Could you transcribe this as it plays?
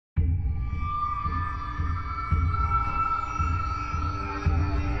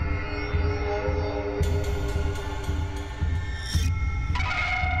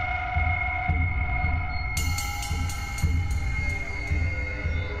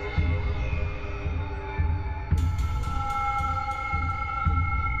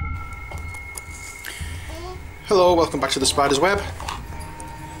Hello, welcome back to the Spider's Web,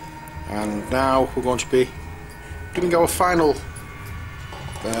 and now we're going to be doing our final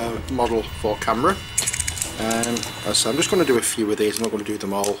model for camera. So I'm just going to do a few of these. I'm not going to do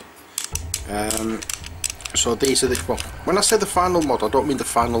them all. So these are the, well, when I say the final model, I don't mean the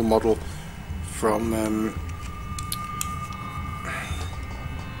final model from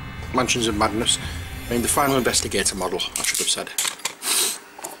Mansions of Madness. I mean the final investigator model, I should have said.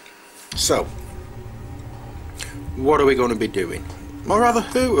 So what are we going to be doing? Or rather,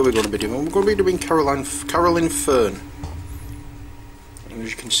 who are we going to be doing? We're going to be doing Carolyn Fern. And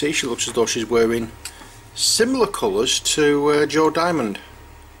as you can see, she looks as though she's wearing similar colours to Joe Diamond.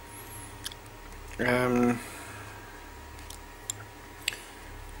 On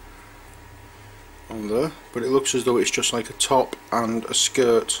there, but it looks as though it's just like a top and a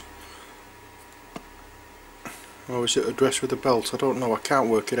skirt. Or is it a dress with a belt? I don't know, I can't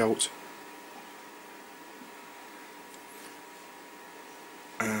work it out.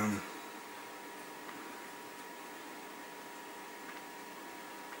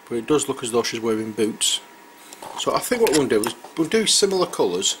 But it does look as though she's wearing boots. So I think what we'll do is we'll do similar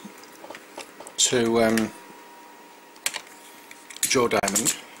colours to Joe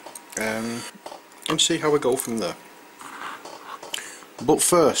Diamond, and see how we go from there. But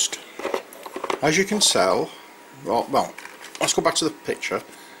first, as you can tell, well, let's go back to the picture.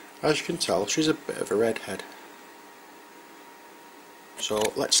 As you can tell, she's a bit of a redhead. So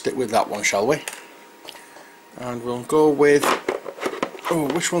let's stick with that one, shall we? And we'll go with, oh,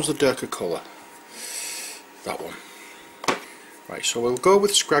 which one's the darker colour? That one. Right, so we'll go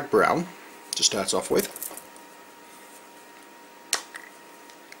with Scrag Brown to start off with.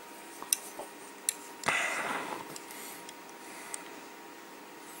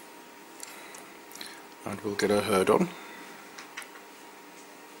 And we'll get her hair done.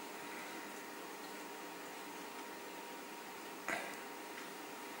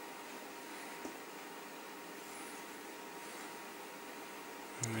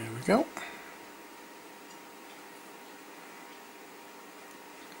 There we go.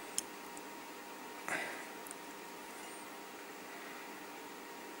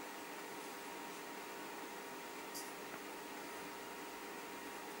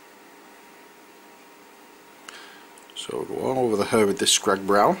 So we'll go all over the hair with this Scrag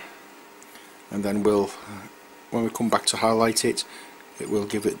Brown, and then we'll, when we come back to highlight it, it will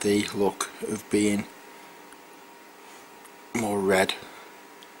give it the look of being more red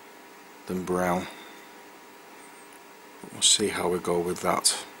than brown. We'll see how we go with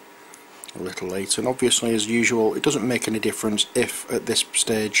that a little later. And obviously, as usual, it doesn't make any difference if at this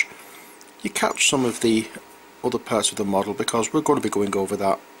stage you catch some of the other parts of the model, because we're going to be going over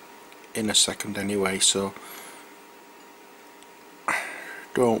that in a second anyway, so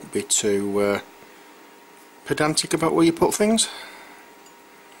don't be too pedantic about where you put things.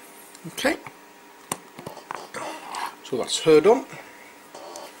 Okay, so that's her done.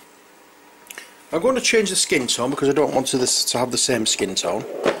 I'm going to change the skin tone because I don't want this to have the same skin tone.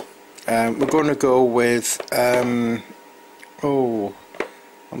 We're going to go with oh,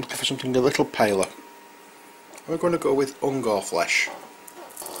 I'm looking for something a little paler. We're going to go with Ungor Flesh.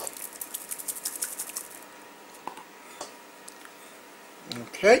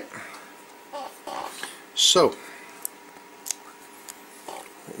 Okay, so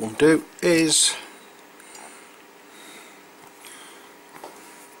what we'll do is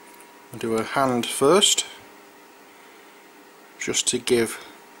we'll do a hand first, just to give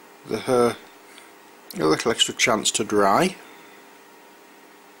the hair a little extra chance to dry,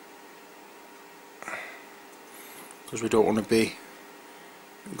 because we don't want to be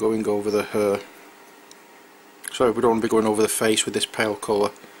going over the hair. Sorry, we don't want to be going over the face with this pale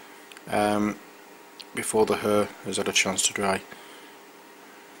colour before the hair has had a chance to dry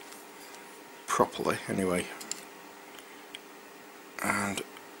properly anyway. And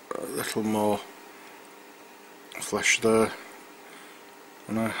a little more flesh there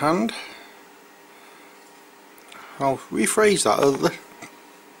on her hand. I'll rephrase that.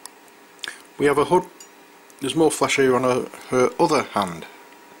 We have a hood, there's more flesh here on her other hand.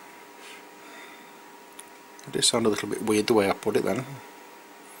 It did sound a little bit weird the way I put it then.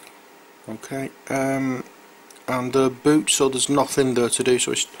 Okay, and the boot, so there's nothing there to do,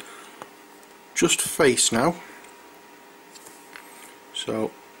 so it's just face now. So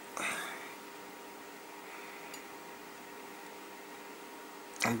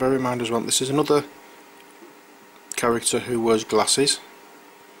and bear in mind as well, this is another character who wears glasses,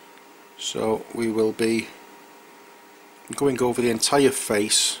 so we will be going over the entire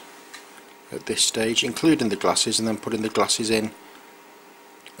face at this stage, including the glasses, and then putting the glasses in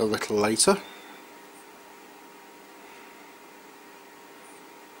a little later.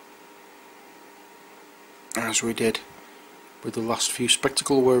 as we did with the last few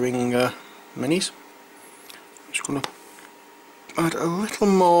spectacle wearing minis. I'm just going to add a little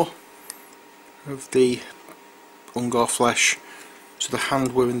more of the Ungor flesh to the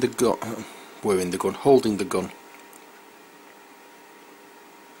hand holding the gun.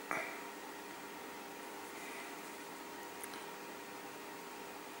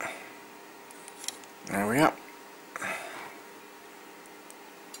 There we are.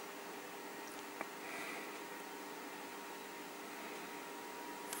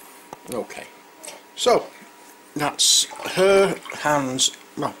 Okay, so that's her hands,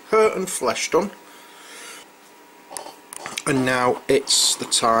 well, her and flesh done, and now it's the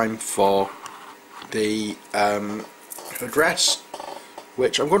time for the her dress,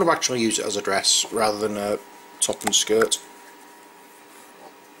 which I'm going to actually use it as a dress rather than a top and skirt.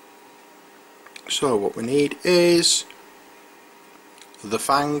 So what we need is the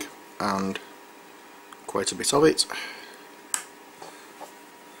fang, and quite a bit of it.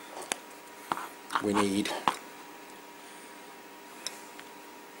 We need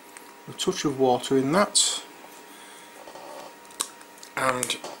a touch of water in that,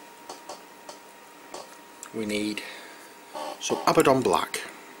 and we need some Abaddon black.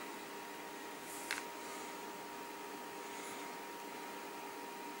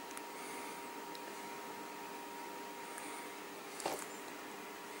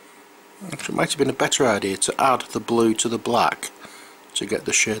 It might have been a better idea to add the blue to the black to get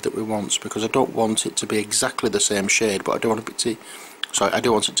the shade that we want, because I don't want it to be exactly the same shade, but I don't want it to, I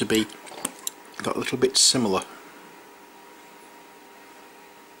do want it to be that little bit similar.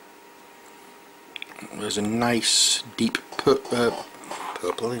 There's a nice deep purple,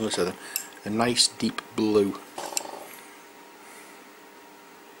 a nice deep blue,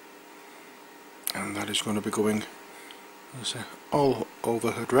 and that is going to be going all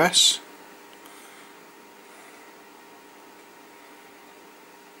over her dress.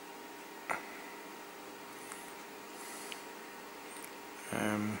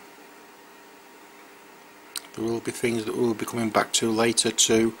 There will be things that we'll be coming back to later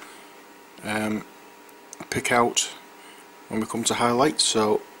to pick out when we come to highlights,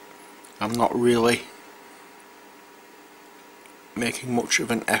 so I'm not really making much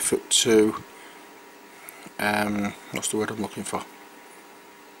of an effort to what's the word I'm looking for?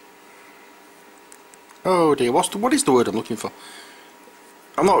 Oh dear, what is the word I'm looking for?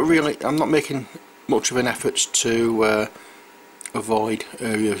 I'm not making much of an effort to avoid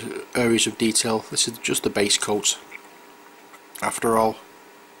areas of detail. This is just the base coat after all.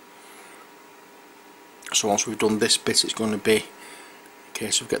 So once we've done this bit, it's going to be a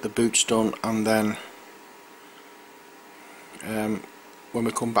case of get the boots done, and then when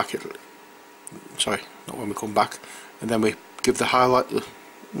we come back, and then we give the highlight.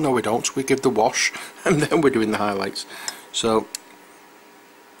 No, we don't. We give the wash, and then we're doing the highlights. So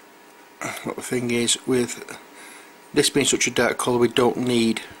what the thing is, with this being such a dark colour, we don't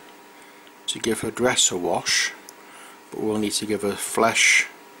need to give her dress a wash, but we'll need to give her flesh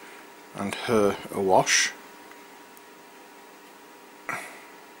and her a wash.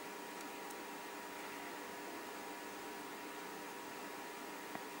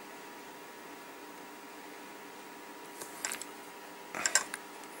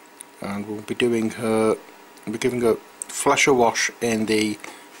 And we'll be giving her flesh a wash in the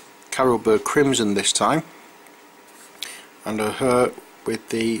Carolberg Crimson this time, and her hair with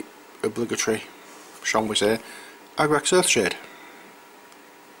the obligatory, shall we say, Agrax Earthshade.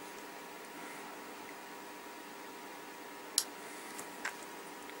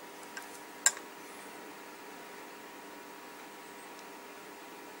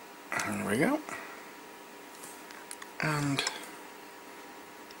 There we go. And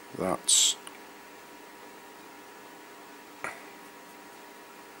that's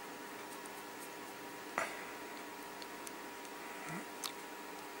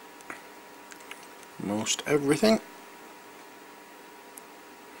most everything.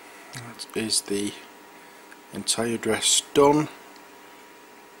 That is the entire dress done.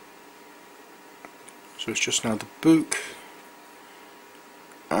 So it's just now the boot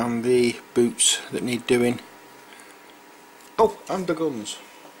and the boots that need doing. Oh, and the guns.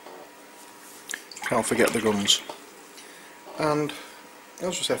 Can't forget the guns. And as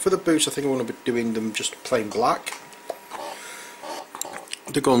I said, for the boots I think I'm going to be doing them just plain black.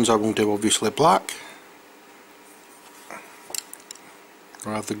 The guns I will do obviously black.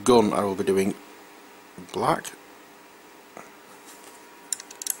 Or the gun I will be doing black.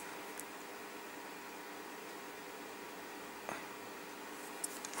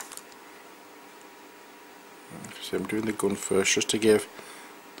 So I'm doing the gun first just to give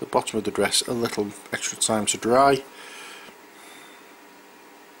the bottom of the dress a little extra time to dry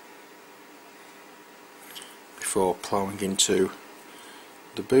before ploughing into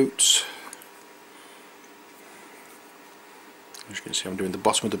the boots. As you can see, I'm doing the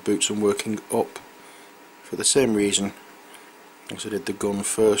bottom of the boots and working up for the same reason as I did the gun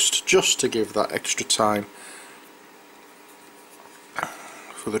first, just to give that extra time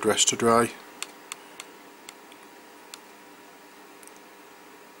for the dress to dry.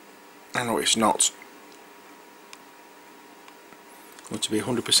 I know it's not going to be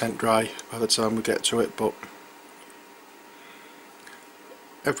 100% dry by the time we get to it, but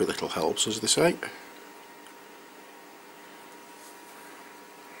every little helps, as they say.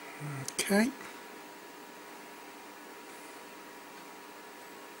 Okay.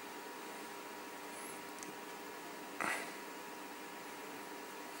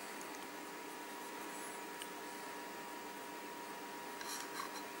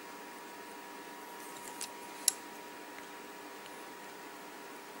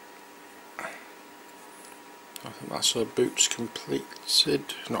 I think that's our boots completed.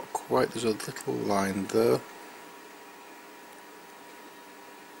 Not quite, there's a little line there.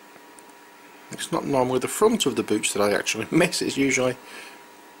 It's not normally the front of the boots that I actually miss, it's usually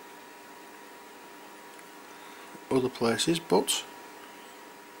other places, but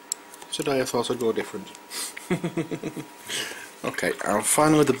today I thought I'd go different. Okay, and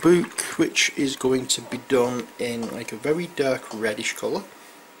finally the boot, which is going to be done in like a very dark reddish colour.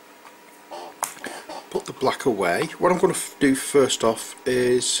 Put the black away. What I'm going to do first off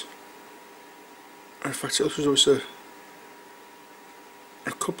is, in fact this was also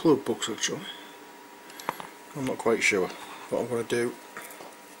a couple of books actually, I'm not quite sure what I'm going to do.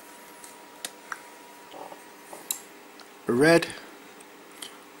 Red,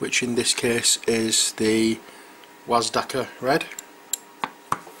 which in this case is the Wazdaka red,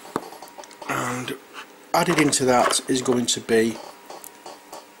 and added into that is going to be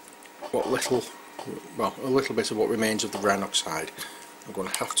a little bit of what remains of the brown oxide. I'm going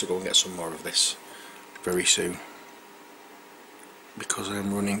to have to go and get some more of this very soon because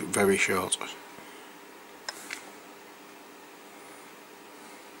I'm running very short.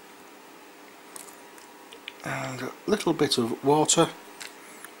 And a little bit of water.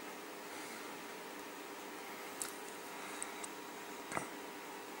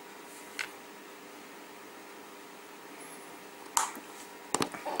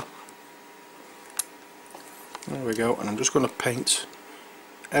 There we go, and I'm just going to paint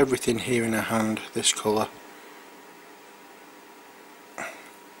everything here in a hand this colour.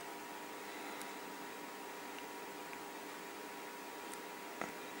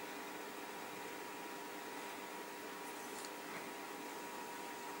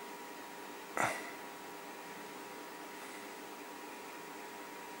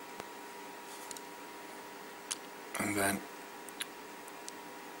 And then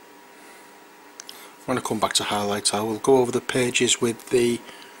when I come back to highlight, I will go over the pages with the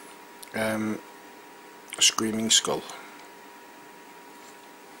Screaming Skull.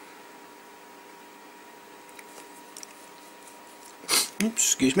 Oops,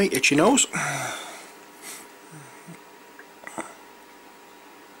 excuse me, itchy nose.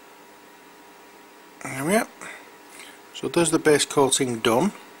 There we are. So there's the base coating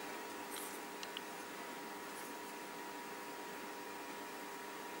done.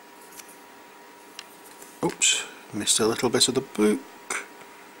 Oops, missed a little bit of the book.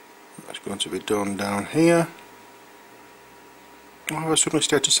 That's going to be done down here. Oh, I suddenly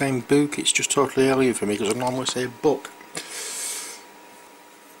started saying book, it's just totally alien for me because I normally say book.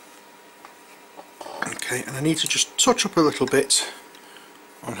 Okay, and I need to just touch up a little bit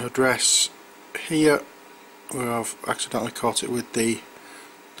on her dress here where I've accidentally caught it with the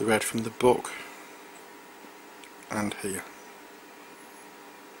red from the book, and here.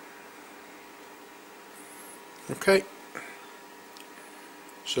 Okay,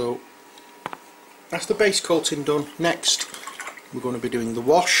 so that's the base coating done. Next we're going to be doing the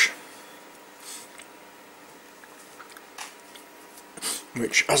wash,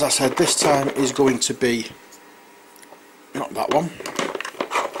 which, as I said, this time is going to be not that one.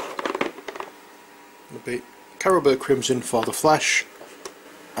 It'll be Caribou Crimson for the flesh,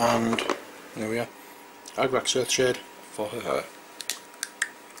 and there we are, Agrax Earthshade for her hair.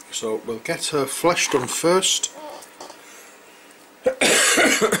 So we'll get her flesh done first.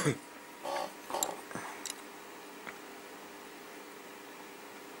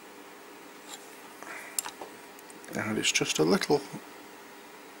 And it's just a little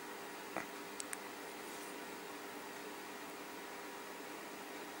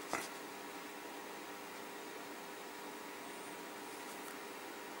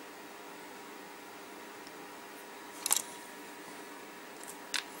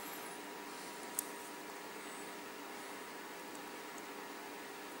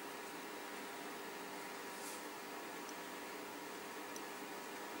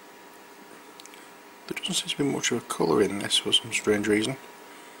there doesn't seem to be much of a colour in this for some strange reason.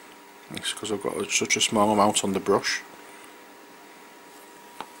 It's because I've got such a small amount on the brush.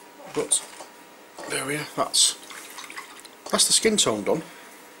 But there we are, that's the skin tone done.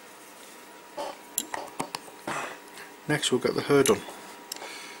 Next we'll get the hair done.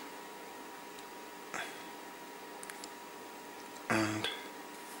 And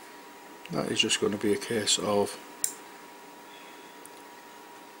that is just going to be a case of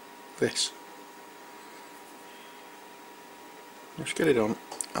this. Let's get it on,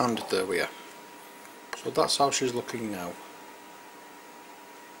 and there we are. So that's how she's looking now.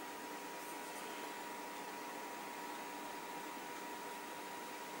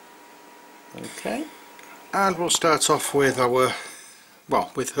 Okay, and we'll start off with our,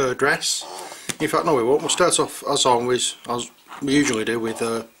 well, with her dress. In fact, no, we won't. We'll start off as always, as we usually do, with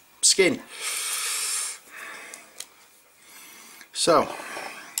her skin. So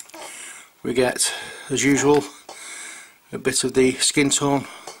we get, as usual, a bit of the skin tone,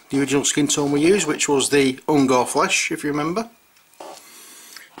 the original skin tone we used, which was the Ungor flesh, if you remember,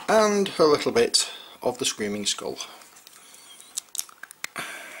 and a little bit of the Screaming Skull.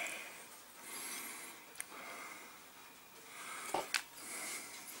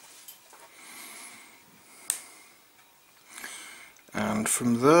 And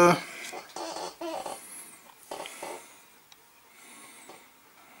from there,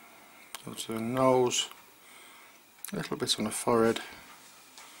 go to the nose, a little bit on the forehead,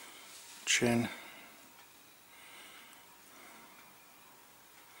 chin,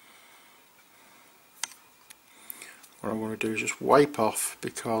 what I want to do is just wipe off,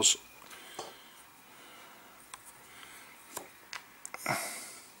 because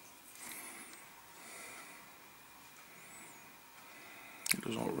it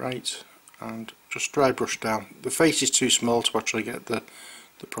doesn't look right, and just dry brush down. The face is too small to actually get the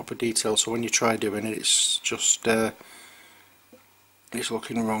proper detail, so when you try doing it, it's just it's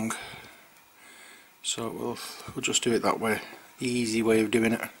looking wrong. So we'll just do it that way, the easy way of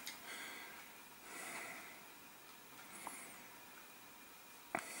doing it.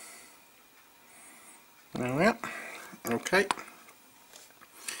 There we are. Okay.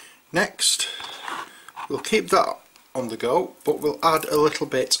 Next, we'll keep that on the go, but we'll add a little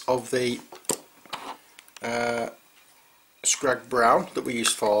bit of the scrag brown that we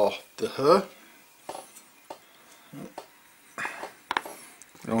used for the hair.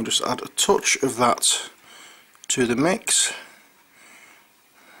 And I'll just add a touch of that to the mix,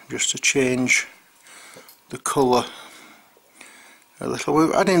 just to change the colour a little.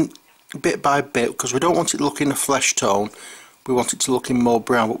 We're adding bit by bit because we don't want it looking a flesh tone, we want it to look in more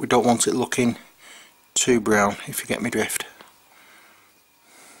brown, but we don't want it looking too brown, if you get me drift.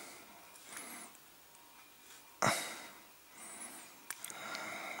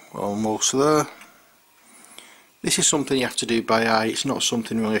 Almost there. This is something you have to do by eye, it's not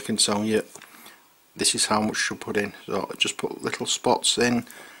something really I can tell you this is how much you'll put in. So just put little spots in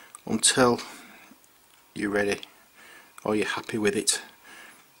until you're ready or you're happy with it,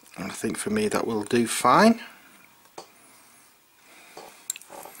 and I think for me that will do fine.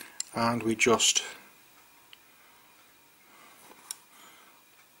 And we just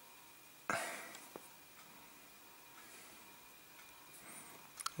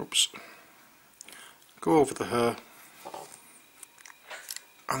go over the hair,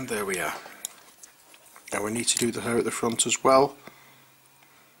 and there we are. Now we need to do the hair at the front as well.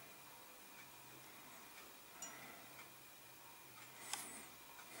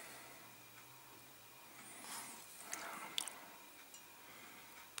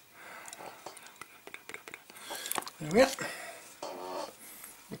 There we are.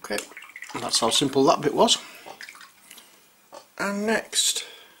 Okay, and that's how simple that bit was. And next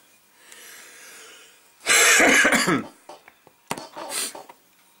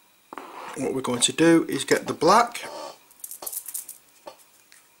what we're going to do is get the black,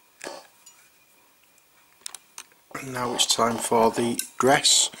 and now it's time for the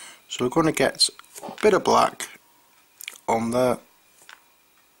dress. So we're going to get a bit of black on there,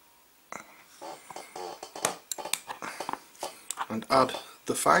 and add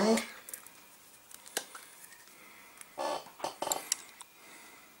the fang.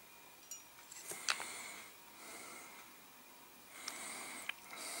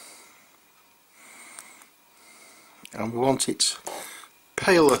 And we want it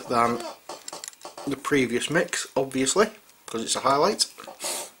paler than the previous mix, obviously, because it's a highlight.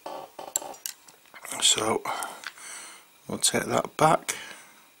 So we'll take that back.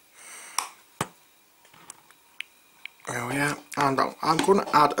 There we are. And I'm going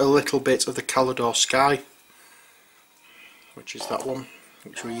to add a little bit of the Calidor Sky, which is that one,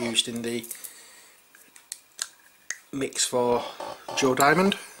 which we used in the mix for Joe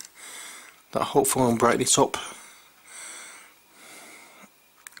Diamond that hopefully will brighten it up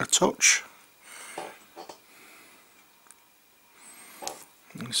a touch.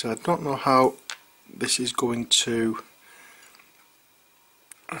 So I don't know how this is going to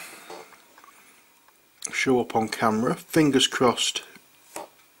show up on camera. Fingers crossed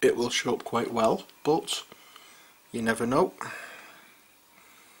it will show up quite well, but you never know.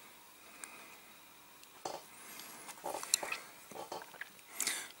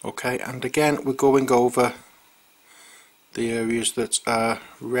 Okay, and again we're going over the areas that are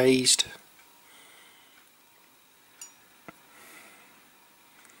raised.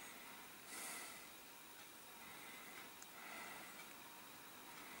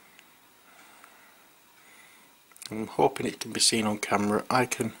 I'm hoping it can be seen on camera. I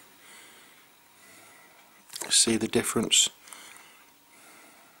can see the difference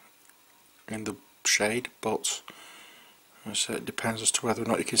in the shade, but as I said, it depends as to whether or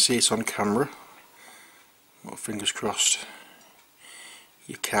not you can see it on camera. Well, fingers crossed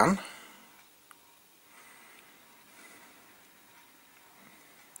you can.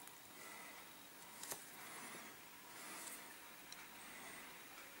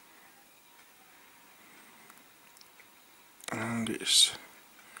 And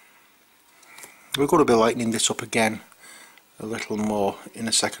we're going to be lightening this up again a little more in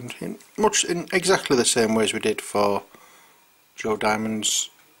a second, in exactly the same way as we did for Joe Diamond's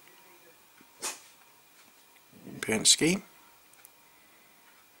paint scheme.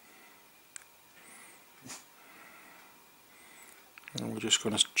 And we're just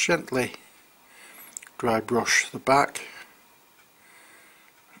going to gently dry brush the back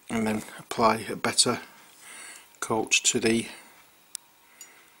and then apply a better coat to the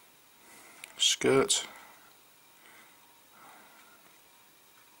skirt.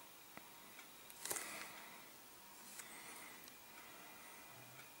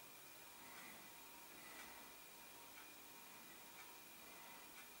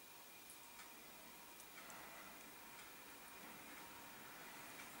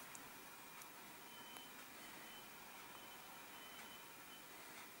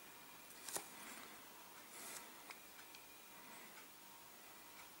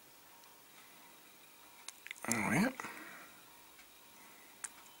 Oh yeah.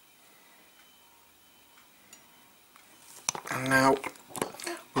 And now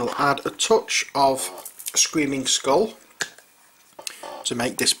we'll add a touch of Screaming Skull to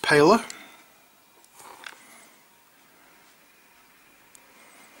make this paler.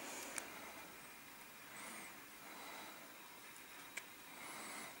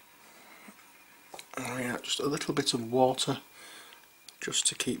 Oh yeah, just a little bit of water just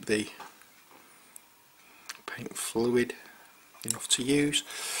to keep the paint fluid enough to use,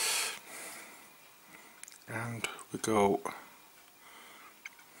 and we go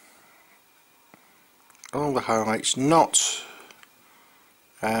along the highlights, not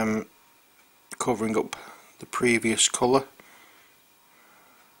covering up the previous colour.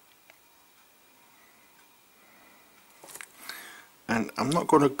 And I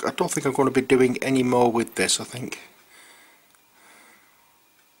don't think I'm going to be doing any more with this. I think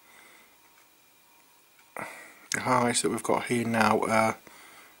the highlights that we've got here now are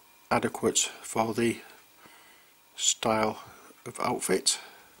adequate for the style of outfit.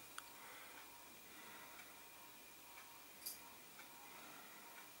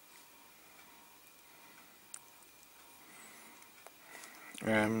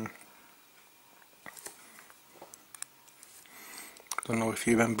 I don't know if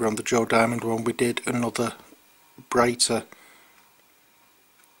you remember on the Joe Diamond one we did another brighter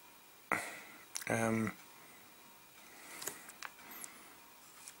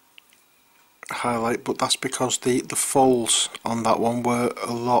highlight, but that's because the folds on that one were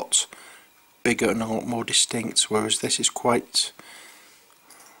a lot bigger and a lot more distinct, whereas this is quite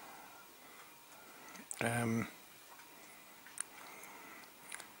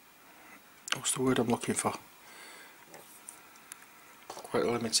what's the word I'm looking for? Quite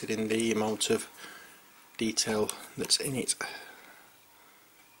limited in the amount of detail that's in it.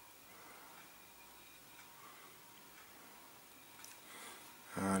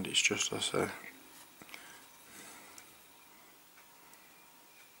 And it's just as a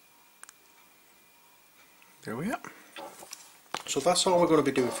there we are. So that's all we're going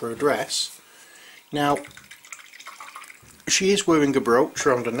to be doing for her dress. Now she is wearing a brooch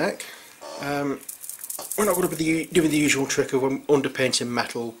around her neck. We're not going to be doing the usual trick of underpainting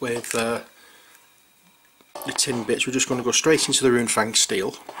metal with the tin bits. We're just going to go straight into the Runefang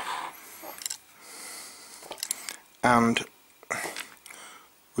steel, and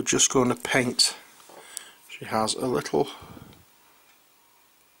we're just going to paint. She has a little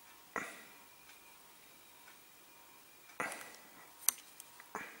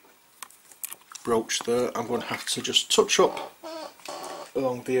brooch there. I'm going to have to just touch up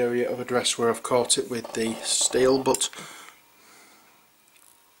along the area of a dress where I've caught it with the steel, but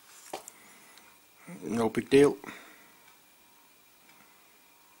no big deal.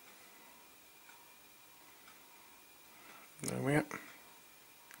 There we are.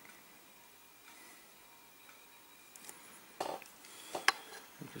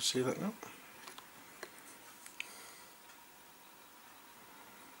 You can see that now.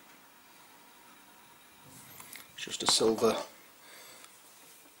 It's just a silver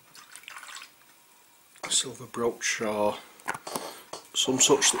brooch or some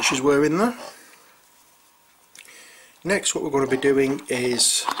such that she's wearing there. Next, what we're going to be doing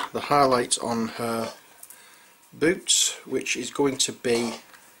is the highlight on her boots, which is going to be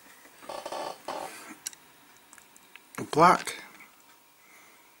black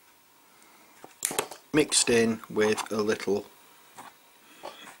mixed in with a little,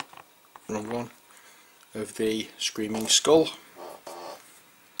 wrong one, of the Screaming Skull.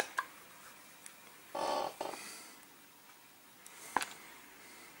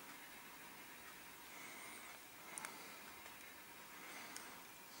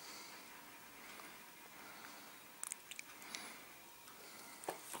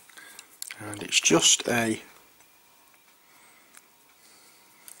 And it's just a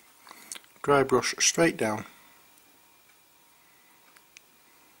dry brush straight down.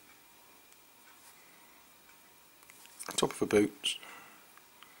 Top of the boots.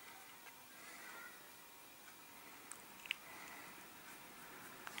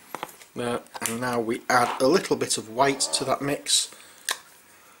 There, and now we add a little bit of white to that mix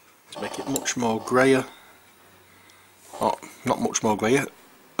to make it much more greyer. Oh, not much more greyer,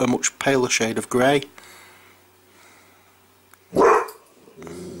 a much paler shade of grey.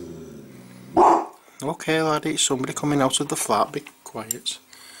 Okay laddie, somebody coming out of the flat, be quiet.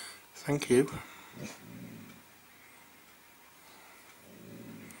 Thank you.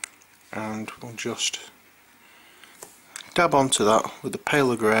 And we'll just dab onto that with the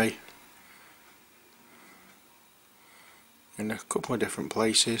paler grey in a couple of different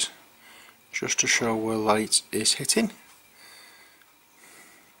places, just to show where light is hitting.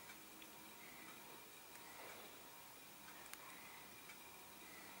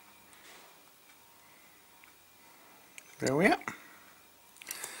 There we are.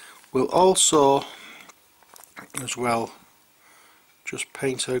 We'll also as well just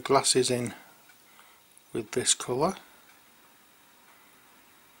paint her glasses in with this colour.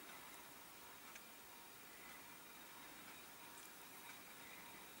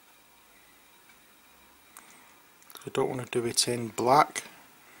 I don't want to do it in black.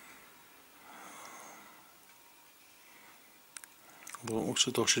 Although it looks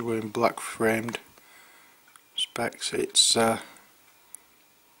as though she's wearing black framed specs, it's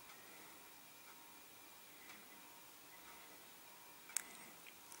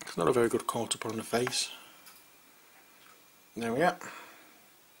not a very good colour to put on the face. There we are.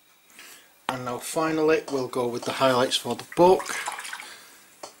 And now finally we'll go with the highlights for the book,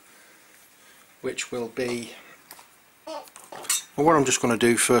 which will be, well, what I'm just going to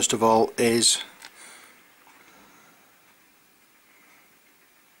do first of all is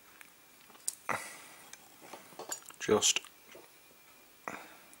just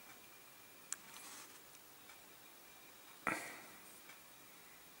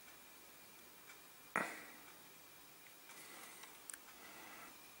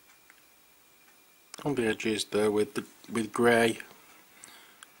on the edges there with grey.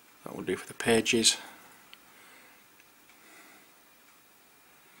 That will do for the pages.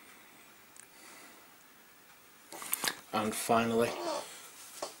 And finally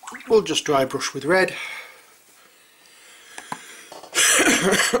we'll just dry brush with red.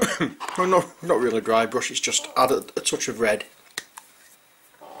 Well, not really a dry brush, it's just add a touch of red.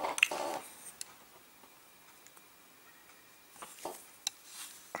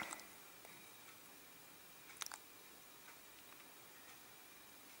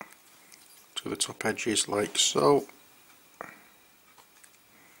 To the top edges like so.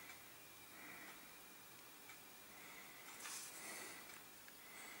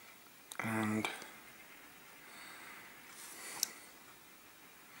 And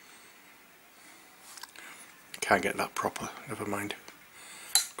can't get that proper, never mind.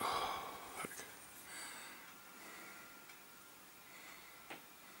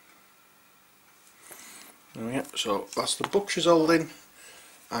 Oh yeah, so that's the book she's holding,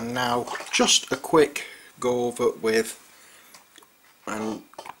 and now just a quick go over with and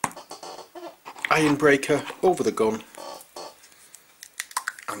iron breaker over the gun,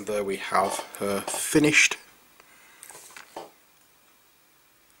 and there we have her finished.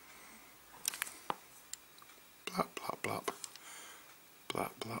 Blap blap blap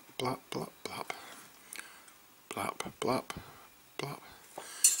blap blap blap blap blap blap blap blap.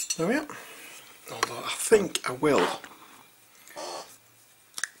 There we are. Although I think I will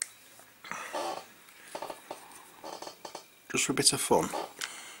just for a bit of fun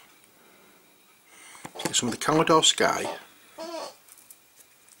take some of the Calidor Sky,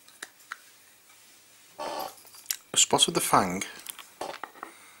 a spot of the Fang,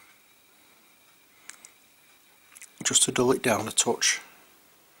 just to dull it down a touch.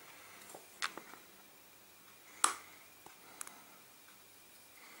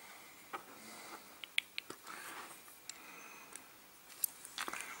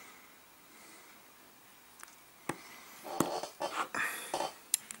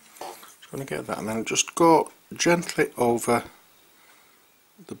 Going to get that, and then just go gently over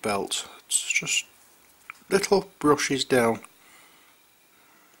the belt. It's just little brushes down,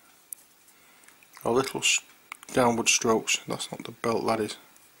 or little downward strokes. That's not the belt, that is.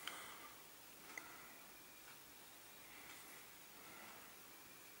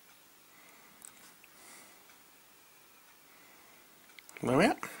 There we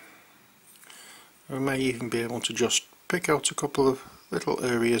are. We may even be able to just pick out a couple of little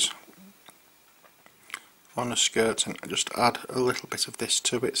areas on the skirt and just add a little bit of this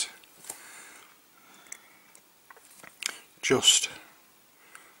to it. Just,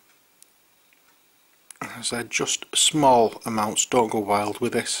 as I said, just small amounts, don't go wild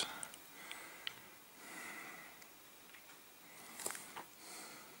with this.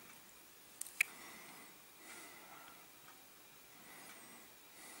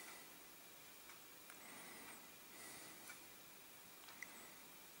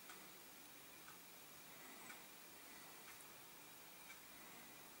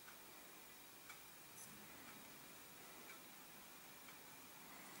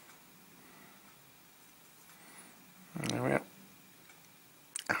 There we are.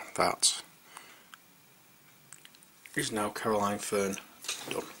 And that is now Carolyn Fern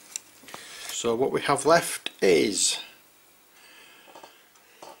done. So what we have left is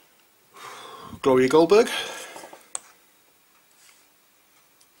Gloria Goldberg,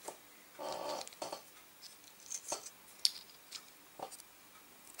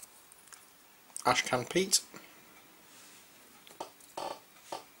 Ashcan Pete,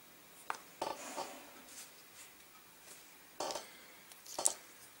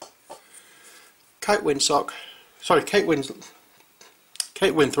 Kate Winthrop,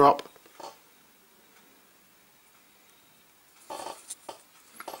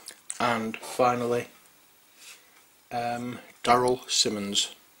 and finally Daryl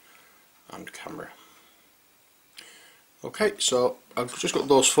Simmons and camera. Okay, so I've just got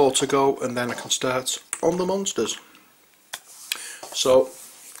those 4 to go, and then I can start on the monsters. So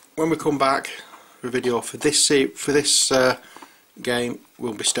when we come back, the video for this game,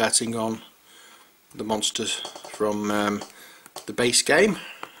 we'll be starting on the monsters from the base game,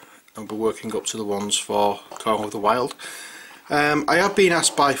 and we're working up to the ones for Call of the Wild. I have been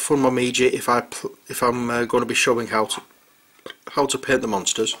asked by FunMoM if I'm going to be showing how to paint the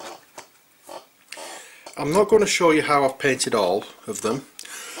monsters. I'm not going to show you how I've painted all of them,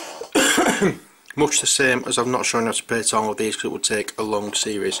 much the same as I've not shown how to paint all of these, because it would take a long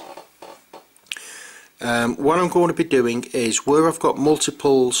series. What I'm going to be doing is, where I've got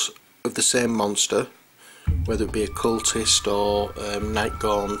multiples of the same monster, whether it be a cultist or Night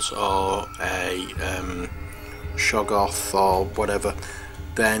Gaunt or a Shoggoth or whatever,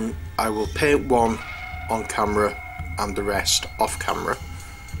 then I will paint one on camera and the rest off camera.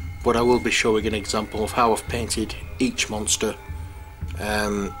 But I will be showing an example of how I've painted each monster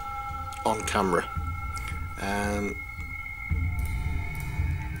on camera.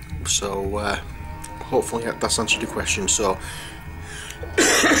 So hopefully that's answered your question. So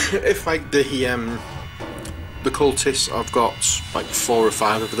if like the cultists, I've got like 4 or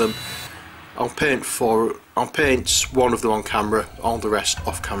 5 of them. I'll paint one of them on camera, all the rest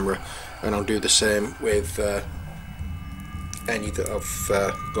off camera, and I'll do the same with any that I've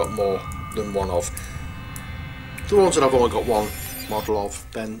got more than one of. The ones that I've only got one model of,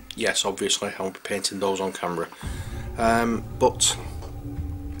 then yes, obviously I'll be painting those on camera. But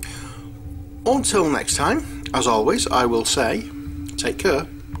until next time, as always, I will say, take care,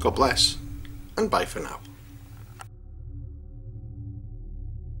 God bless, and bye for now.